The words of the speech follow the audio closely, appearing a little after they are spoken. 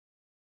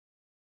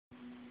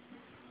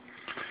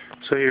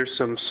So here's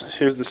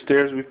the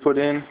stairs we put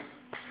in.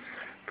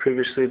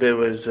 Previously there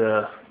was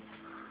a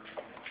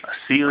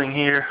ceiling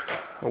here,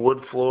 a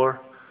wood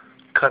floor.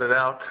 Cut it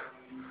out,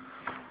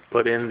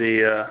 put in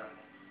the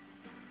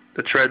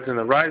treads and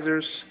the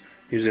risers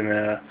using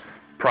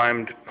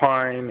primed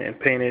pine and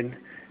painted,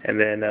 and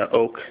then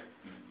oak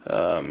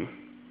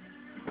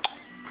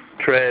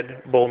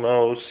tread, bull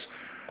nose,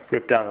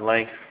 ripped down the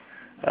length.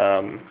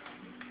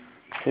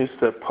 Here's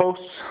the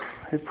posts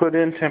we put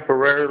in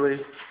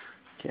temporarily.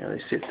 Can't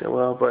really see it that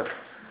well, but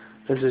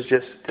this is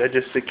I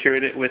just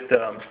secured it with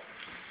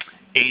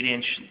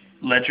 8-inch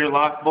ledger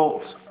lock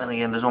bolts, and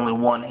again there's only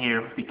one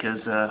here because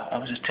I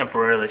was just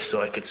temporarily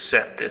so I could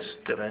set this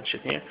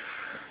dimension here.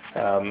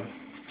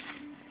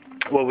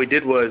 What we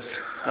did was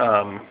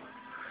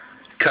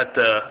cut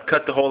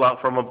the hole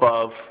out from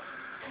above,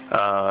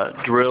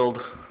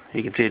 drilled,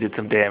 you can see it did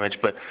some damage,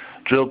 but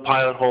drilled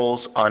pilot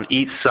holes on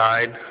each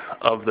side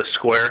of the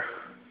square,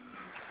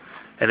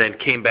 and then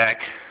came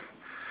back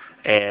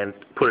and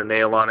put a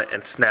nail on it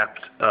and snapped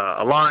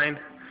a line.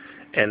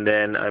 And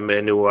then I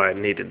knew where I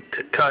needed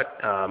to cut,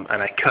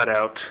 and I cut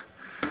out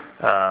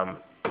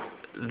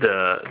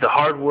the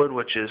hardwood,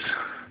 which is,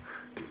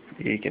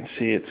 you can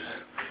see it's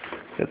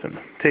got some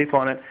tape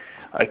on it.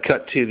 I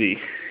cut to the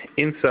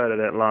inside of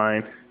that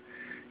line,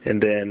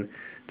 and then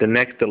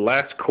the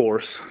last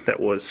course that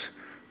was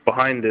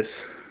behind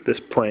this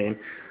plane,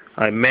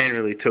 I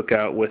manually took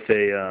out with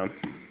a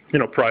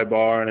pry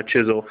bar and a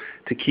chisel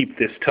to keep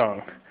this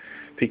tongue,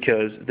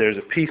 because there's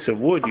a piece of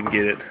wood you can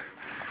get it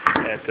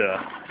at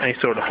any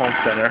sort of home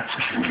center.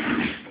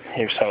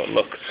 Here's how it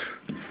looks.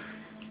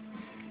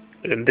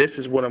 And this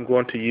is what I'm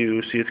going to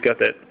use. See, it's got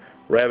that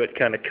rabbet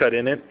kind of cut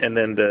in it, and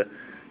then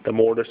the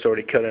mortise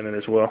already cut in it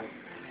as well.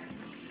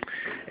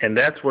 And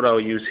that's what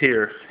I'll use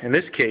here. In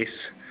this case,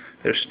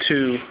 there's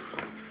two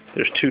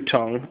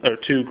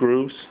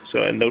grooves,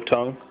 so no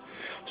tongue.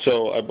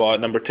 So I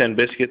bought number 10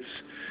 biscuits,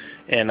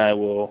 and I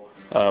will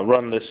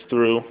run this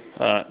through,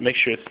 make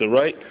sure it's the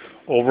right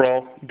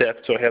overall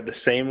depth, so I have the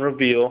same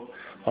reveal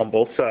on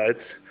both sides,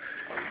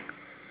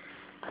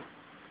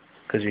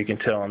 because you can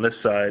tell on this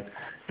side,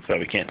 you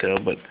probably can't tell,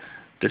 but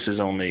this is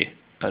only,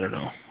 I don't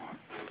know,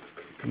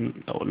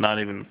 not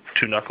even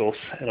 2 knuckles,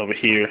 and over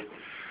here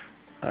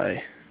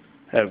I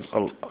have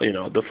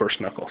the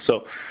first knuckle.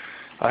 So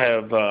I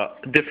have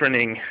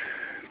differing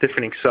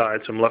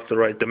sides from left to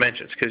right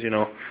dimensions, because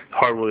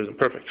hardwood isn't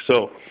perfect.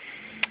 So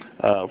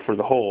for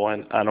the hole,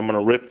 and I'm going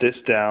to rip this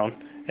down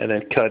and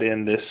then cut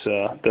in this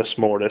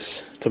mortise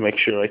to make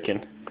sure I can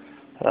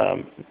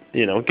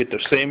get the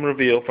same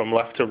reveal from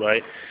left to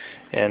right.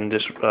 And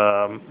this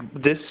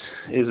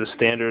is a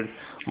standard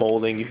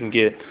molding you can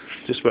get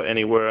just about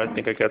anywhere. I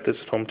think I got this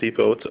at Home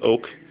Depot. It's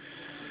oak,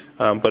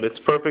 but it's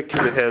perfect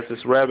because it has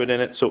this rabbet in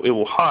it, so it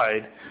will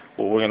hide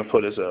what we're going to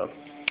put as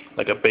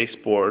like a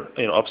baseboard,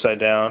 upside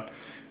down,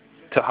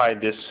 to hide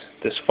this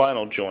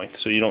final joint,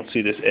 so you don't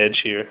see this edge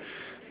here,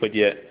 but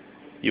yet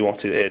you won't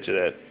see the edge of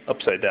that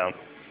upside down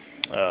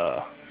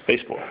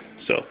baseboard.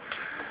 So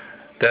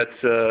that's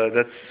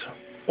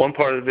one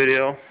part of the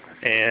video,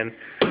 and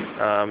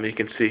you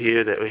can see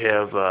here that we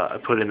have I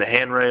put in the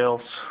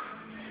handrails,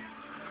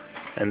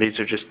 and these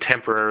are just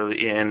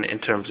temporarily in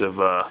terms of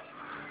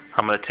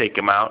I'm going to take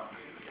them out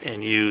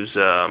and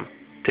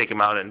take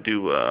them out and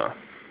do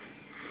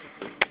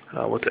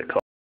what's that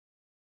called?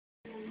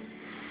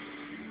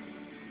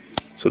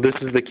 So this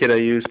is the kit I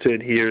use to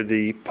adhere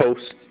the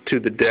post to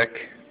the deck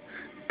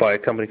by a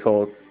company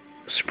called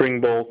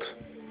Springbolt,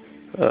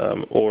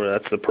 or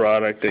that's the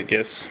product, I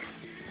guess.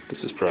 This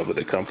is probably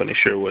the company,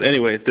 Sherwood.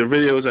 Anyway, their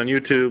videos on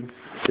YouTube,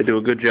 they do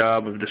a good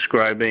job of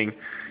describing,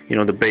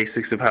 the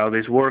basics of how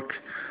these work.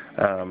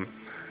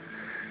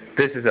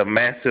 This is a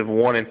massive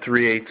 1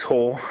 3/8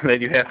 hole that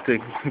you have to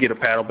get a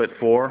paddle bit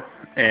for,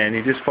 and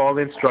you just follow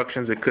the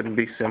instructions. It couldn't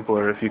be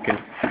simpler. If you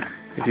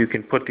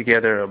can put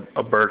together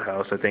a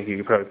birdhouse, I think you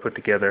could probably put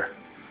together,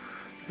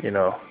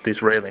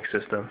 these railing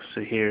systems.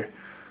 So here,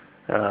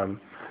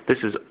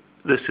 this is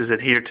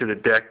adhered to the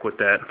deck with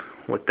this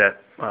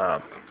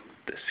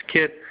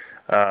kit.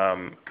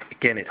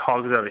 Again, it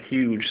hogs out a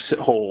huge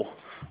hole,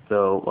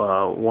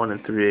 though 1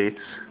 3/8.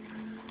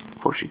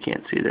 Of course, you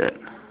can't see that.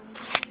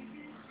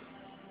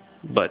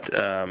 But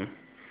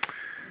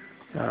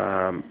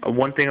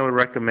one thing I would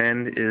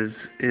recommend is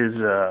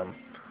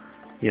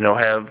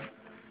have,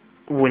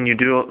 when you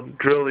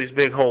drill these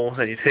big holes,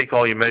 and you take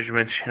all your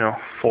measurements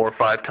 4 or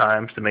 5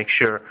 times to make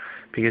sure,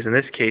 because in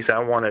this case I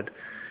wanted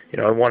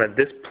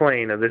this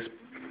plane of this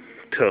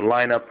to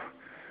line up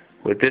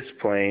with this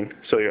plane,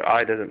 so your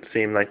eye doesn't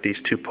seem like these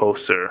 2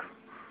 posts are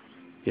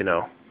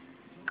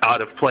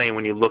out of plane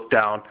when you look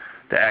down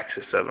the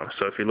axis of them.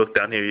 So if you look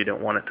down here, you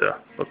don't want it to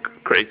look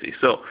crazy.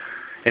 So,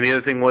 and the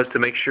other thing was to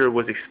make sure it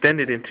was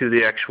extended into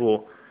the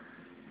actual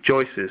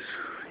joists,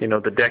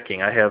 the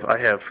decking. I have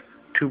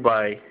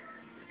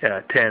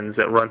 2x10s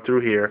that run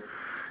through here,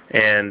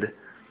 and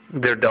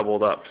they're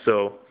doubled up.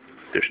 So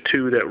there's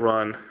 2 that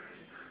run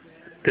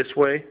this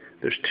way,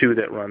 there's 2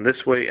 that run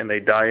this way, and they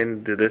die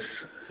into this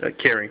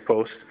carrying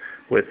post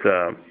with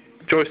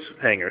joist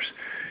hangers.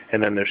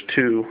 and then there's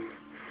 2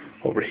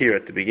 over here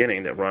at the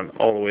beginning that run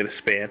all the way to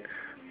span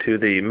to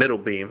the middle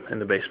beam in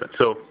the basement.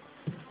 So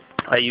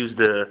I used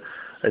a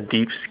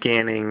deep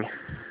scanning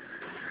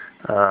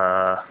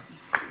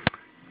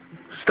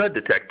stud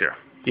detector,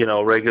 you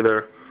know,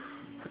 regular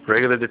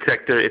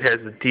detector. It has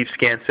the deep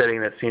scan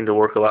setting that seemed to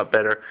work a lot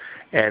better,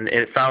 and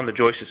it found the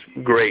joists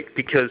great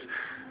because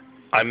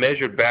I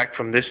measured back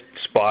from this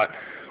spot,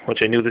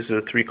 which I knew this is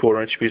a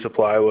 3/4 inch piece of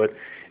plywood,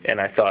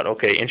 and I thought,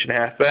 okay, 1.5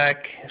 inches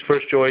back is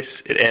first joist,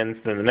 it ends,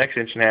 then the next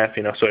 1.5 inches,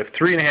 you know, so if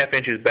 3.5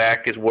 inches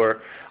back is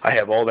where I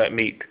have all that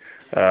meat,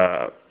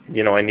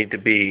 you know, I need to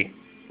be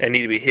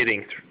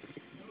hitting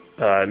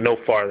no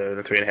farther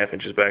than 3.5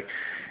 inches back.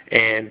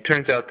 And it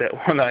turns out that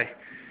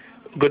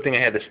good thing I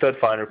had the stud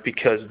finder,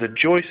 because the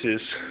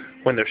joists,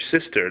 when they're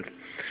sistered,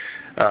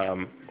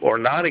 or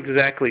not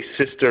exactly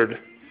sistered,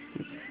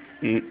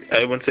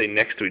 I wouldn't say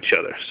next to each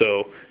other.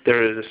 So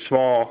there is a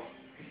small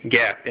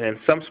gap, and in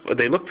some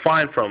they look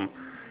fine from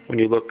when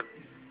you look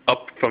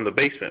up from the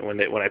basement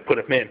when I put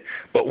them in.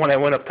 But when I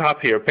went up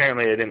top here,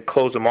 apparently I didn't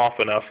close them off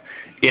enough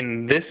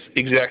in this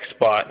exact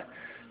spot,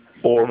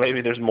 or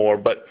maybe there's more.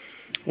 But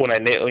when I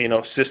nail, you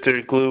know,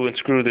 sister glue and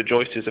screw the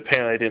joists,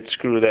 apparently I didn't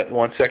screw that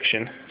one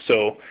section.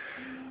 So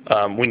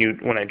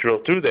when I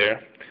drilled through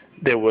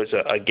there was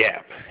a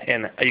gap,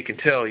 and you can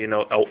tell, you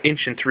know,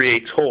 1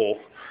 3/8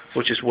 hole,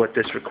 which is what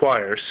this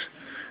requires,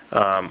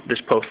 this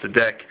posted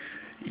deck,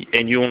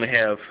 and you only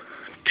have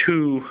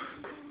 2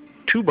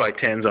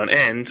 2x10s on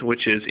ends,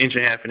 which is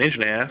 1.5 inches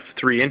and 1.5 inches,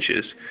 3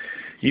 inches.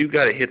 You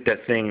got to hit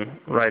that thing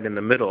right in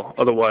the middle,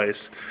 otherwise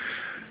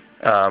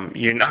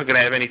you're not going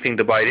to have anything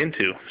to bite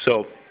into.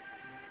 So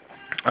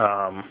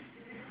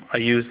I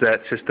used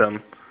that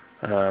system,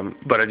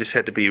 but I just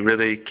had to be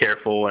really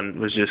careful, and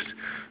was just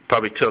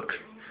probably took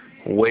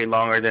way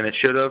longer than it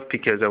should have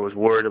because I was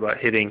worried about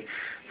hitting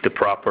the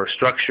proper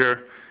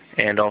structure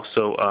and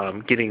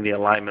also getting the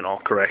alignment all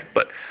correct.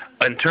 But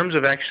in terms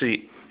of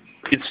actually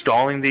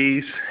installing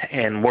these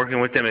and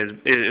working with them,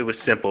 it was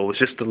simple. It was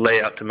just the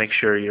layout to make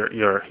sure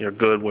you're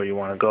good where you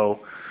want to go,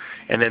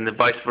 and then the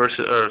vice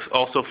versa.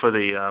 Also for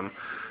the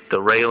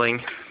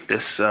railing,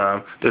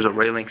 there's a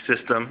railing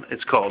system.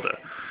 It's called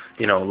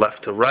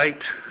left to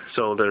right.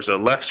 So there's a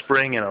left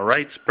spring and a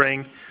right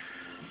spring,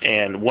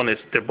 and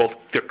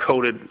they're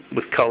coated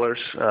with colors.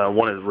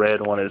 One is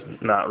red, one is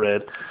not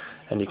red,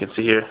 and you can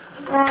see here.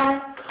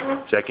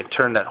 So I can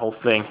turn that whole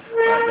thing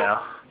right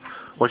now,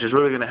 which is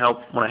really going to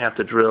help when I have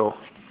to drill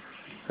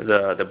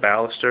the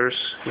balusters.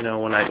 You know,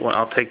 when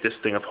I'll take this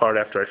thing apart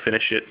after I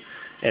finish it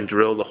and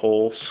drill the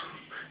holes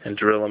and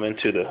drill them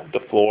into the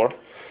floor,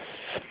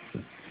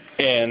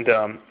 and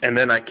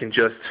then I can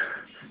just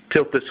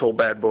tilt this whole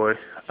bad boy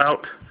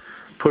out,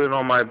 put it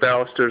on my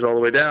balusters all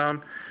the way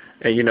down,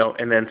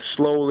 and then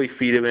slowly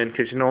feed them in,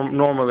 because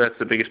normally that's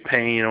the biggest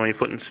pain, when you're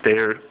putting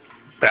stair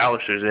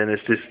balusters in, is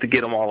just to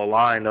get them all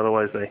aligned.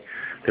 Otherwise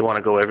they want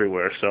to go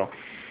everywhere. So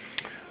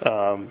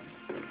I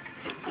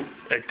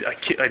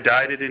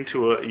dyed it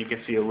into you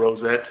can see a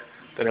rosette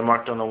that I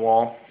marked on the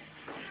wall.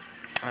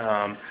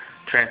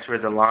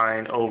 Transferred the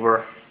line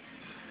over,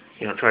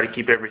 try to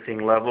keep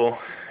everything level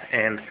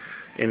and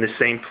in the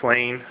same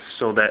plane,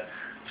 so that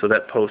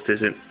post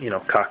isn't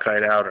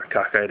cockeyed out or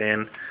cockeyed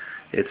in.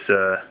 It's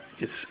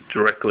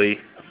directly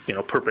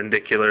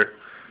perpendicular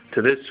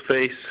to this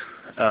face,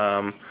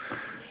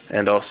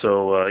 and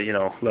also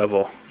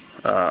level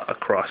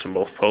across from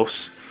both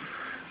posts.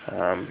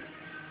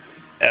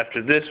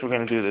 After this, we're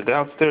going to do the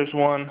downstairs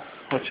one,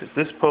 which is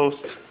this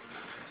post.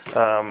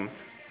 I'm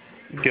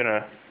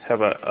gonna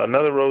have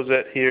another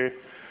rosette here.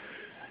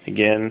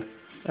 Again,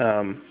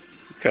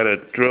 got to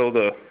drill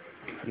the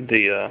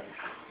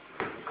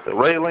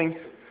railing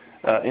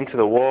into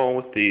the wall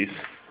with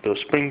those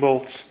spring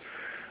bolts.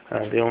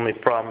 The only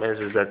problem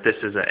is that this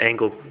is an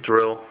angled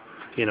drill.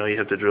 You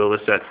have to drill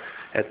this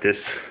at this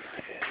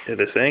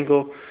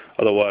angle.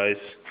 Otherwise,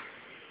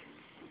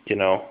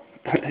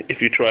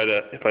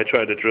 if I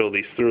try to drill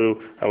these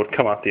through, I would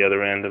come out the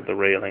other end of the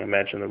railing.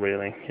 Imagine the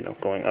railing,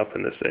 going up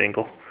in this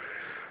angle.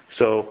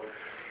 So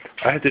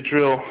I had to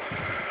drill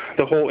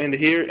the hole into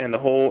here and the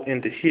hole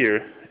into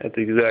here at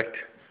the exact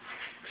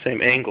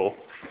same angle,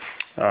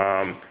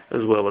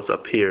 as well as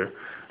up here.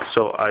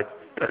 So I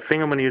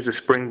think I'm going to use a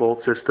spring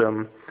bolt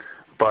system,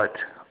 but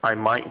I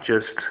might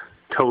just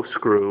toe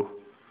screw,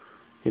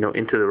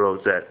 into the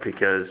rosette,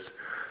 because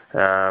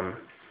drilling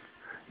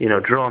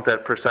at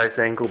that precise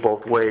angle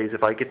both ways,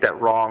 if I get that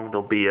wrong,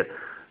 there'll be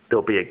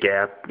a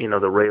gap.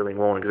 The railing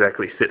won't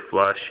exactly sit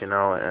flush, and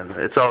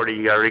it's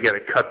you already got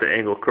to cut the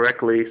angle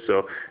correctly,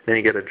 so then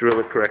you got to drill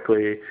it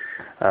correctly.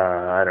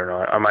 I don't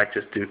know. I might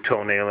just do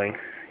toe nailing,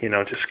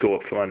 just go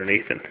up from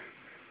underneath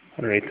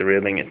the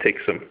railing and take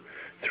some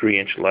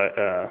 3-inch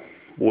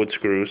wood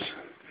screws,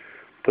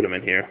 put them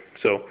in here.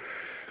 So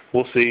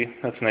we'll see.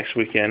 That's next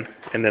weekend.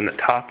 And then the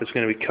top is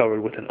going to be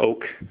covered with an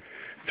oak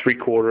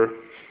 3/4.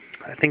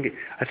 I think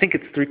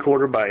it's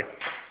 3/4 by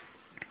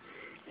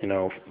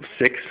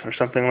 6 or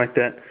something like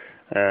that,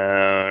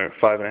 or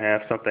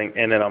 5.5 something.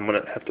 And then I'm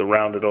going to have to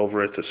round it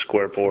over. It's a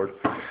square board.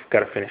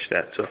 Got to finish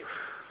that.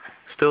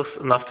 Still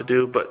enough to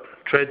do, but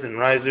treads and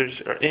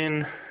risers are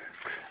in.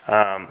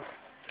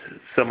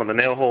 Some of the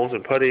nail holes are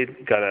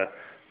puttied. Gotta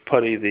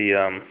putty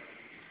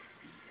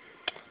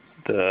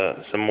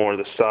some more of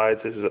the sides.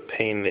 This is a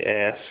pain in the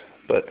ass,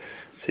 but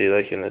see,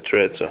 like in the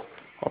tread, so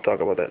I'll talk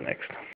about that next.